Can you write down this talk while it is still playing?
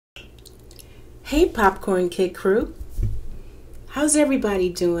Hey Popcorn Kid Crew, how's everybody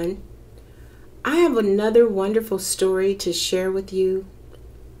doing? I have another wonderful story to share with you.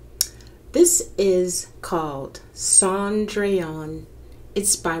 This is called Cendrillon.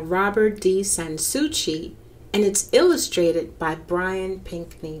 It's by Robert D. Souci and it's illustrated by Brian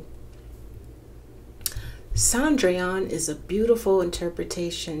Pinkney. Cendrillon is a beautiful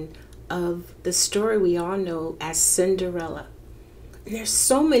interpretation of the story we all know as Cinderella. And there's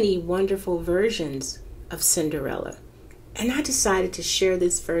so many wonderful versions of Cinderella, and I decided to share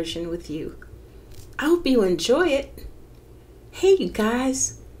this version with you. I hope you enjoy it. Hey you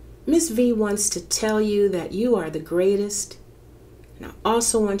guys, Miss V wants to tell you that you are the greatest, and I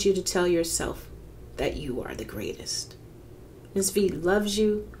also want you to tell yourself that you are the greatest. Miss V loves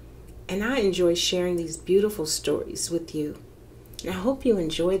you, and I enjoy sharing these beautiful stories with you, and I hope you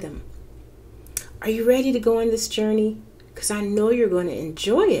enjoy them. Are you ready to go on this journey? Because I know you're going to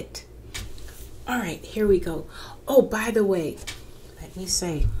enjoy it. All right, here we go. Oh, by the way, let me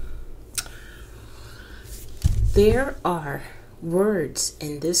say, there are words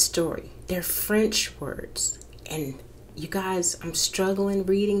in this story. They're French words. And you guys, I'm struggling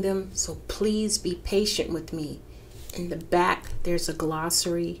reading them, so please be patient with me. In the back, there's a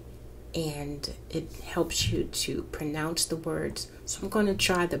glossary, and it helps you to pronounce the words. So I'm going to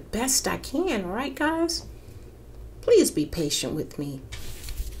try the best I can, all right, guys? Please be patient with me.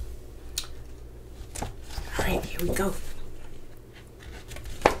 All right, here we go.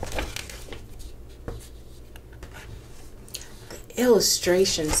 The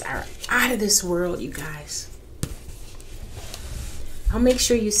illustrations are out of this world, you guys. I'll make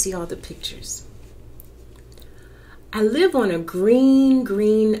sure you see all the pictures. I live on a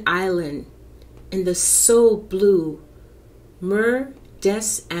green island in the so blue Mer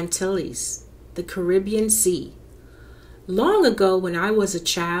des Antilles, the Caribbean Sea. Long ago, when I was a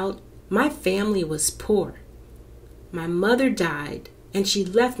child, my family was poor. My mother died, and she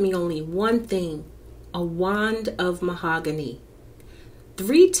left me only one thing, a wand of mahogany.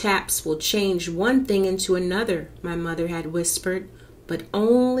 3 taps will change one thing into another, my mother had whispered, but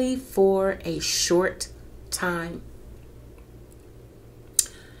only for a short time.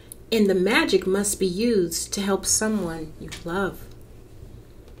 And the magic must be used to help someone you love.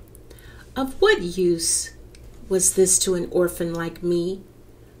 Of what use was this to an orphan like me,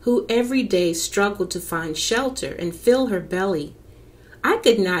 who every day struggled to find shelter and fill her belly? I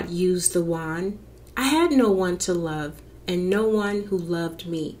could not use the wand. I had no one to love and no one who loved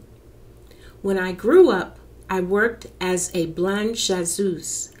me. When I grew up, I worked as a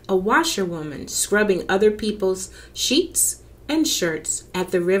blanchisseuse, a washerwoman, scrubbing other people's sheets and shirts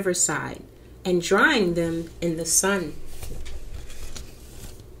at the riverside and drying them in the sun.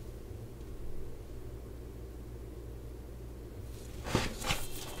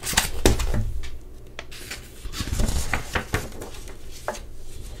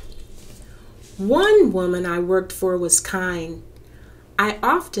 One woman I worked for was kind. I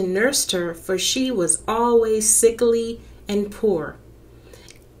often nursed her, for she was always sickly and poor.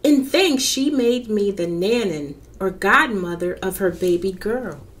 In thanks, she made me the nanin, or godmother, of her baby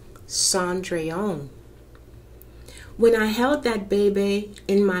girl, Cendrillon. When I held that baby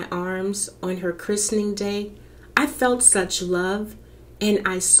in my arms on her christening day, I felt such love, and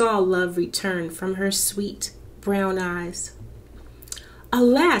I saw love return from her sweet brown eyes.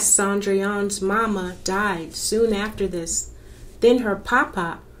 Alas, Cendrillon's mama died soon after this. Then her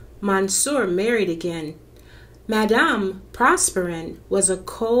papa, Monsieur, married again. Madame Prosperin was a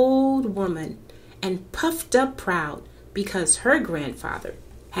cold woman and puffed up proud because her grandfather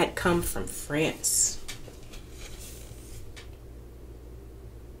had come from France.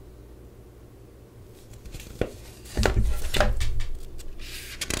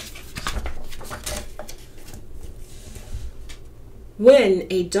 When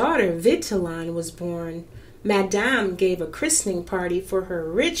a daughter, Vitelin, was born, Madame gave a christening party for her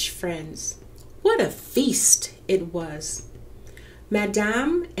rich friends. What a feast it was!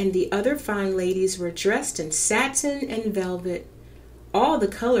 Madame and the other fine ladies were dressed in satin and velvet, all the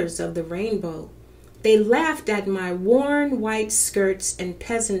colors of the rainbow. They laughed at my worn white skirts and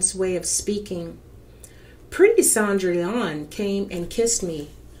peasant's way of speaking. Pretty Cendrillon came and kissed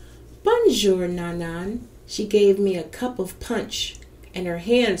me. Bonjour, Nanan. She gave me a cup of punch, and her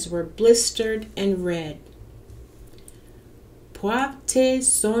hands were blistered and red. Pauvre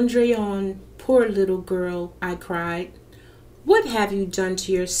Cendrillon, poor little girl, I cried. What have you done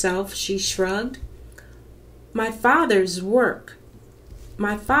to yourself? She shrugged. My father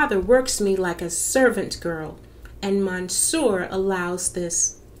works me like a servant girl, and Monsieur allows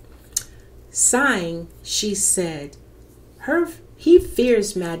this. Sighing, she said, He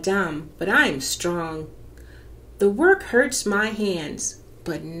fears Madame, but I am strong. The work hurts my hands,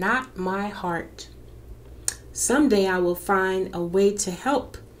 but not my heart. Someday I will find a way to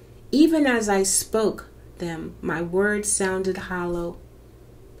help. Even as I spoke them, my words sounded hollow.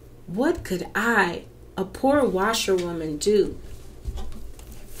 What could I, a poor washerwoman, do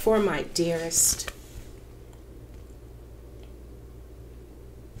for my dearest?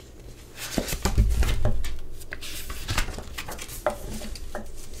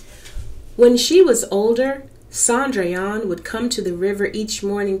 When she was older, Cendrillon would come to the river each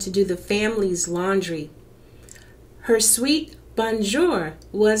morning to do the family's laundry. Her sweet bonjour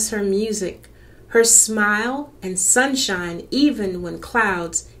was her music, her smile and sunshine even when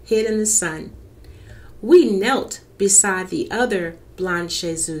clouds hid in the sun. We knelt beside the other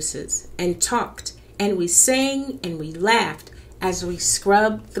Blanchezeuses and talked, and we sang and we laughed as we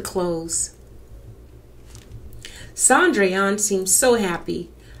scrubbed the clothes. Cendrillon seemed so happy.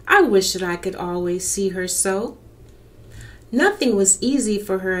 I wish that I could always see her so. Nothing was easy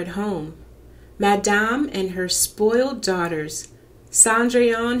for her at home. Madame and her spoiled daughters.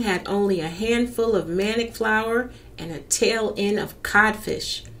 Cendrillon had only a handful of manic flour and a tail end of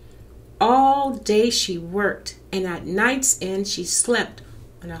codfish. All day she worked, and at night's end she slept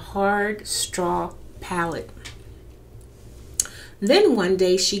on a hard straw pallet. Then one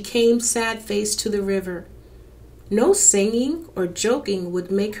day she came sad-faced to the river. No singing or joking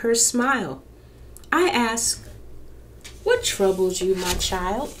would make her smile. I asked, "What troubles you, my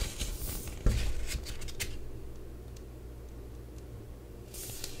child?"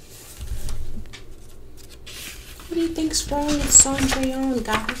 What do you think's wrong with Cendrillon,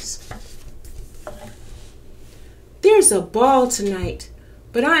 guys? "There's a ball tonight,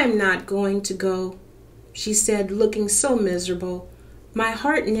 but I am not going to go," she said, looking so miserable. My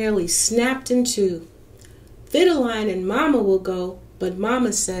heart nearly snapped in two. "Videline and Mama will go, but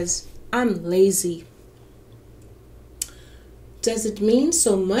Mama says I'm lazy." "Does it mean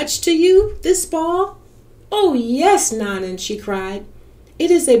so much to you, this ball?" "Oh, yes, Nanan," she cried.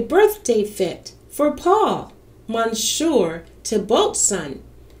 "It is a birthday fete for Paul, Monsieur Thibault's son.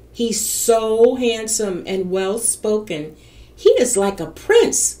 He's so handsome and well-spoken. He is like a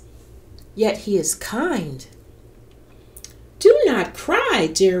prince, yet he is kind." "Do not cry,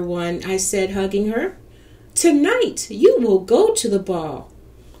 dear one," I said, hugging her. "Tonight you will go to the ball."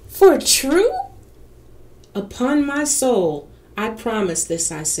 "For true?" "Upon my soul, I promise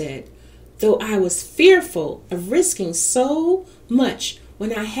this," I said, though I was fearful of risking so much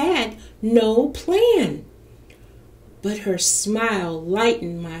when I had no plan. But her smile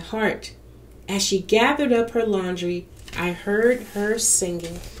lightened my heart. As she gathered up her laundry, I heard her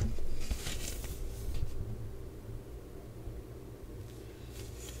singing.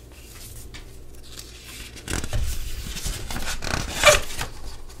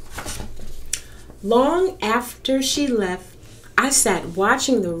 Long after she left, I sat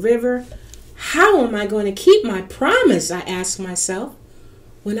watching the river. How am I going to keep my promise? I asked myself.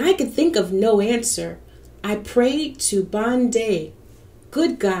 When I could think of no answer, I prayed to Bon Day,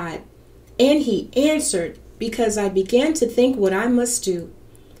 good God, and he answered because I began to think what I must do.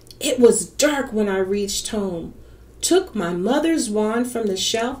 It was dark when I reached home, took my mother's wand from the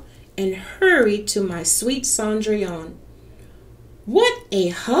shelf, and hurried to my sweet Cendrillon. What a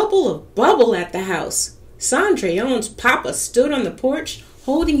hubble of bubble at the house! Cendrillon's papa stood on the porch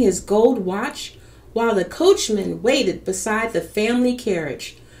holding his gold watch while the coachman waited beside the family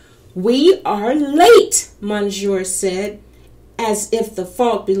carriage. "We are late," Monsieur said, as if the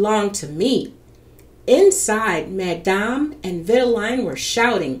fault belonged to me. Inside, Madame and Videline were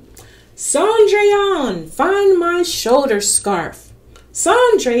shouting, "Cendrillon, find my shoulder scarf.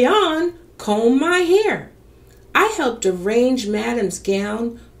 Cendrillon, comb my hair." I helped arrange Madame's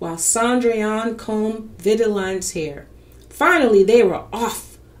gown while Cendrillon combed Videline's hair. Finally, they were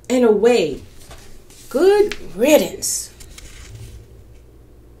off and away. Good riddance.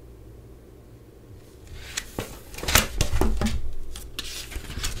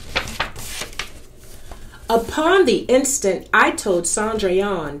 Upon the instant, I told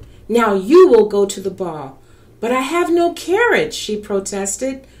Cendrillon, "Now you will go to the ball." "But I have no carriage," she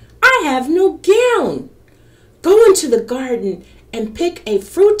protested. "I have no gown." "Go into the garden and pick a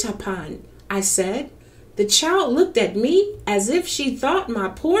fruitapon," I said. The child looked at me as if she thought my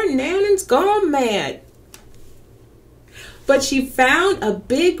poor Nanan's gone mad. But she found a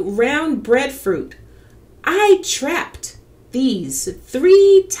big round breadfruit. I trapped these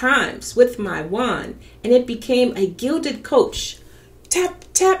 3 times with my wand, and it became a gilded coach. Tap,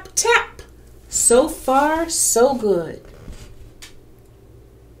 tap, tap. So far, so good.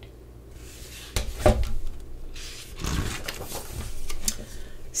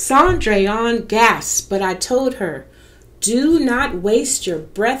 Cendrillon gasped, but I told her, "Do not waste your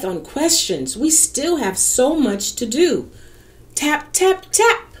breath on questions. We still have so much to do." Tap, tap,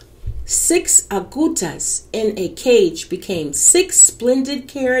 tap. 6 agutas in a cage became 6 splendid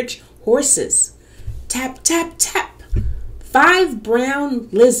carriage horses. Tap, tap, tap. 5 brown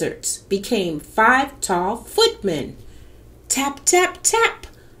lizards became 5 tall footmen. Tap, tap, tap.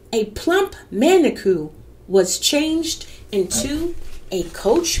 A plump manicure was changed into a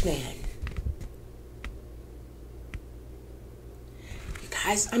coachman. You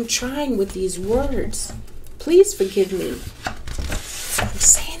guys, I'm trying with these words. Please forgive me. I'm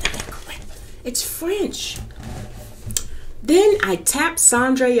saying it incorrect. It's French. Then I tapped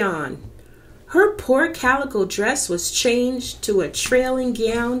Cendrillon. Her poor calico dress was changed to a trailing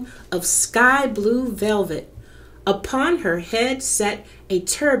gown of sky blue velvet. Upon her head sat a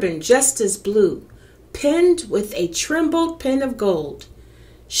turban just as blue, pinned with a trimbled pin of gold.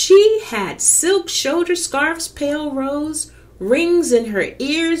 She had silk shoulder scarves, pale rose, rings in her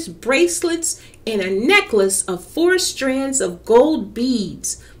ears, bracelets, and a necklace of 4 strands of gold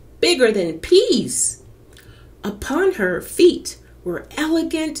beads, bigger than peas. Upon her feet were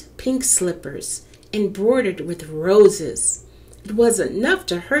elegant pink slippers, embroidered with roses. It was enough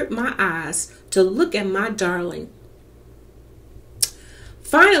to hurt my eyes to look at my darling.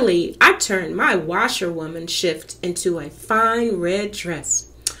 Finally, I turned my washerwoman shift into a fine red dress.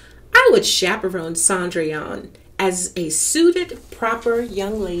 I would chaperone Cendrillon as a suited, proper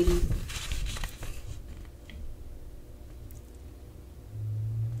young lady.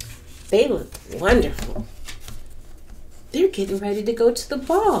 They look wonderful. They're getting ready to go to the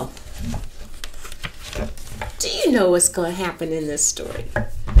ball. Do you know what's going to happen in this story?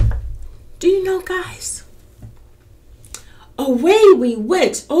 Do you know, guys? Away we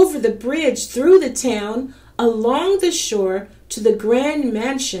went over the bridge, through the town, along the shore, to the grand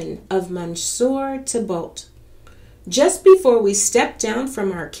mansion of Monsieur Thibault. Just before we stepped down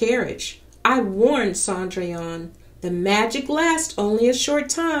from our carriage, I warned Cendrillon, the magic lasts only a short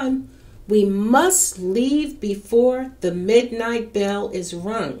time. We must leave before the midnight bell is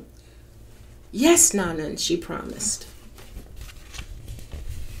rung. Yes, Nanan, she promised.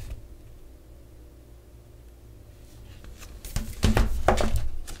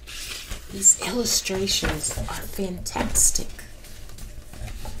 These illustrations are fantastic.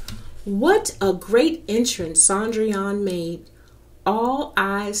 What a great entrance Cendrillon made. All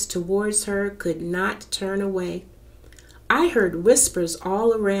eyes towards her could not turn away. I heard whispers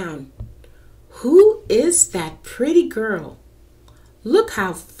all around. Who is that pretty girl? Look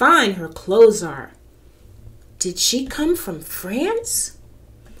how fine her clothes are. Did she come from France?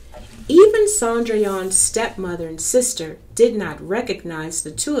 Even Cendrillon's stepmother and sister did not recognize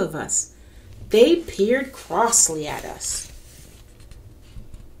the two of us. They peered crossly at us.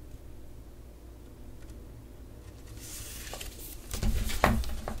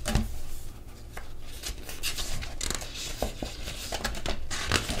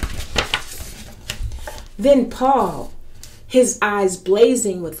 Then Paul, his eyes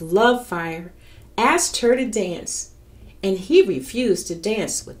blazing with love fire, asked her to dance, and he refused to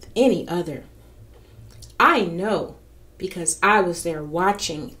dance with any other. I know, because I was there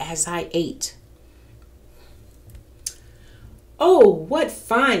watching as I ate. Oh, what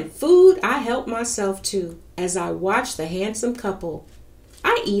fine food I helped myself to as I watched the handsome couple.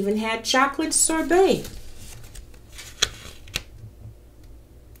 I even had chocolate sorbet.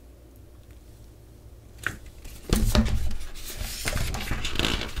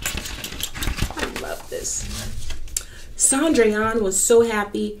 Cendrillon was so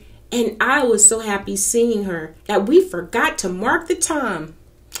happy, and I was so happy seeing her, that we forgot to mark the time.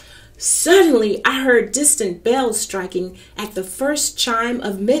 Suddenly, I heard distant bells striking at the first chime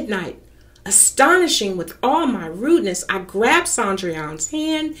of midnight. Astonishing with all my rudeness, I grabbed Cendrillon's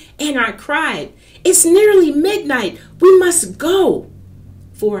hand and I cried, "It's nearly midnight. We must go."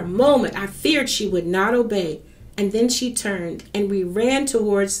 For a moment, I feared she would not obey, and then she turned, and we ran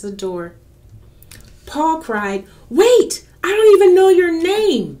towards the door. Paul cried, "Wait! I don't even know your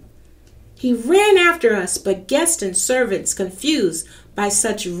name." He ran after us, but guests and servants, confused by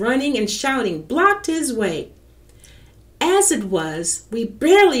such running and shouting, blocked his way. As it was, we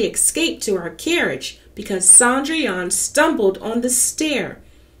barely escaped to our carriage because Cendrillon stumbled on the stair.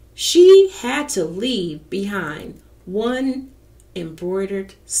 She had to leave behind one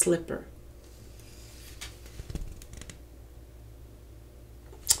embroidered slipper.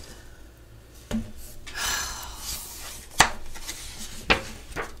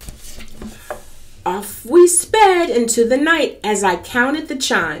 Off we sped into the night as I counted the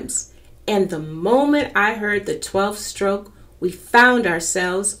chimes, and the moment I heard the 12th stroke, we found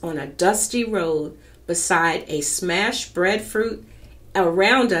ourselves on a dusty road beside a smashed breadfruit.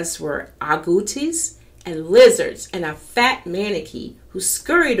 Around us were agoutis and lizards and a fat manatee who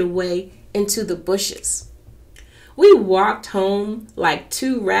scurried away into the bushes. We walked home like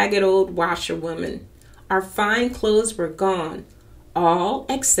two ragged old washerwomen. Our fine clothes were gone, all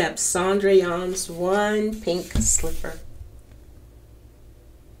except Cendrillon's one pink slipper.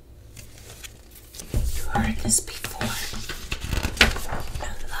 You heard this before.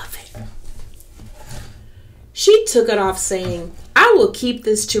 I love it. She took it off saying, "I will keep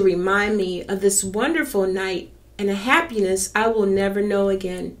this to remind me of this wonderful night and a happiness I will never know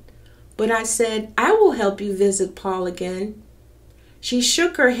again." But I said, "I will help you visit Paul again." She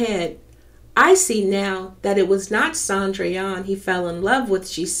shook her head. "I see now that it was not Cendrillon he fell in love with,"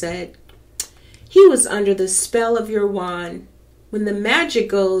 she said. "He was under the spell of your wand. When the magic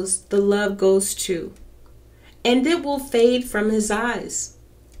goes, the love goes too, and it will fade from his eyes."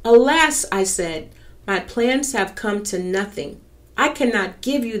 "Alas," I said, "my plans have come to nothing. I cannot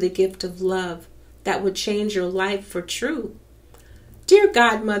give you the gift of love that would change your life for true." "Dear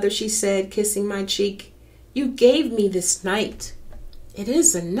godmother," she said, kissing my cheek, "you gave me this night. It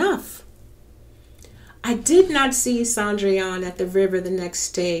is enough." I did not see Cendrillon at the river the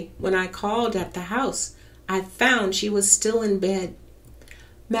next day. When I called at the house, I found she was still in bed.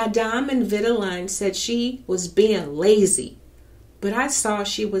 Madame and Vitaline said she was being lazy, but I saw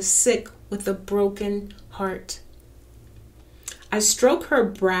she was sick with a broken heart. I stroked her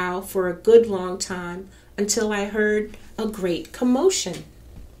brow for a good long time until I heard a great commotion.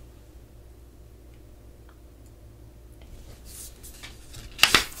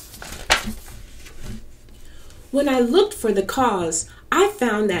 When I looked for the cause, I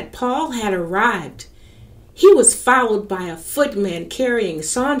found that Paul had arrived. He was followed by a footman carrying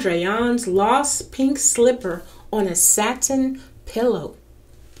Cendrillon's lost pink slipper on a satin pillow.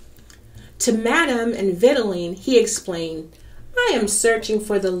 To Madame and Vitaline he explained, "I am searching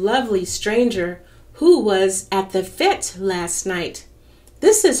for the lovely stranger who was at the fete last night.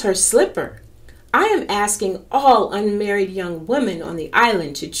 This is her slipper. I am asking all unmarried young women on the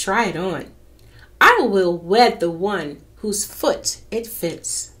island to try it on. I will wed the one whose foot it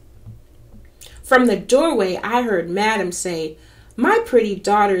fits." From the doorway I heard Madame say, "My pretty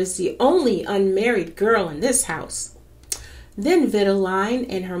daughter is the only unmarried girl in this house." Then Vitaline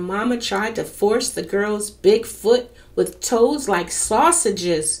and her mama tried to force the girl's big foot with toes like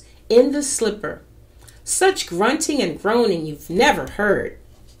sausages in the slipper. Such grunting and groaning you've never heard.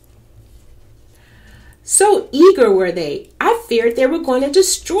 So eager were they, I feared they were going to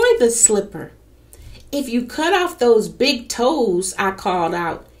destroy the slipper. "If you cut off those big toes," I called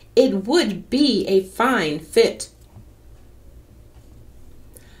out, "it would be a fine fit."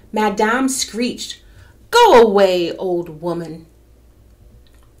 Madame screeched, "Go away, old woman."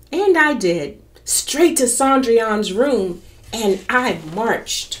 And I did, straight to Cendrillon's room, and I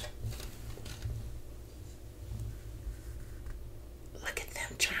marched. Look at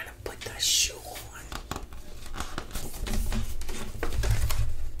them trying to put the shoe on.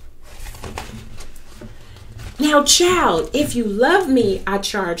 "Now, child, if you love me," I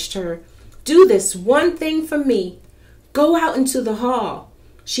charged her, "do this one thing for me. Go out into the hall."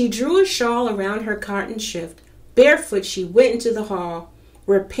 She drew a shawl around her cotton shift. Barefoot she went into the hall,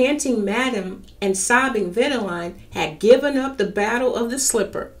 where panting Madame and sobbing Vitaline had given up the battle of the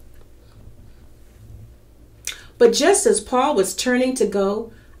slipper. But just as Paul was turning to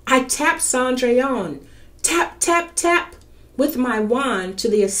go, I tapped Cendrillon, tap, tap, tap, with my wand. To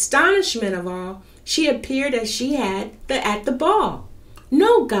the astonishment of all, she appeared as she had at the ball.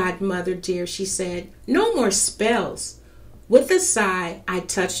 "No, godmother dear," she said, "no more spells." With a sigh, I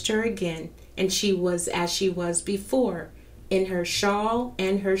touched her again, and she was as she was before, in her shawl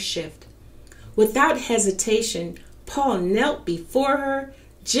and her shift. Without hesitation, Paul knelt before her.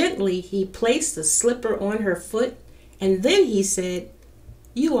 Gently, he placed the slipper on her foot, and then he said,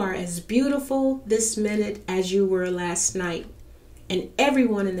 "You are as beautiful this minute as you were last night." And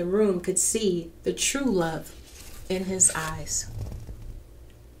everyone in the room could see the true love in his eyes.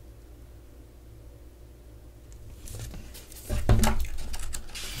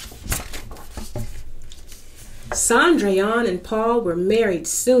 Cendrillon and Paul were married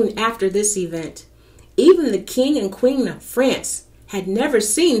soon after this event. Even the King and Queen of France had never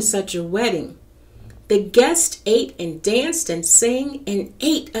seen such a wedding. The guests ate and danced and sang and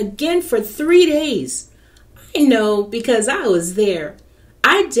ate again for 3 days. I know because I was there.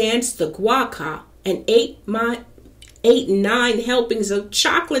 I danced the guaca and ate 9 helpings of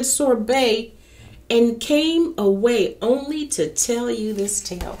chocolate sorbet and came away only to tell you this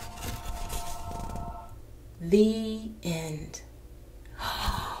tale. The end.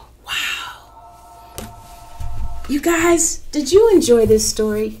 Wow. You guys, did you enjoy this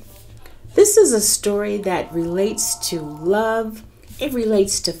story? This is a story that relates to love, it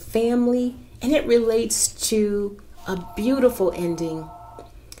relates to family, and it relates to a beautiful ending.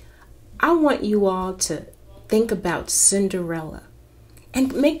 I want you all to think about Cinderella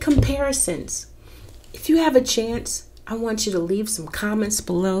and make comparisons. If you have a chance, I want you to leave some comments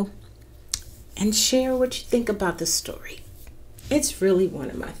below and share what you think about the story. It's really one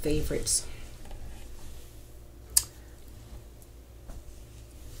of my favorites.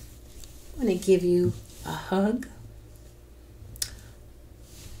 I want to give you a hug,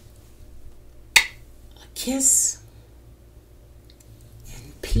 a kiss,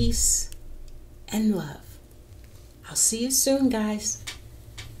 and peace and love. I'll see you soon, guys.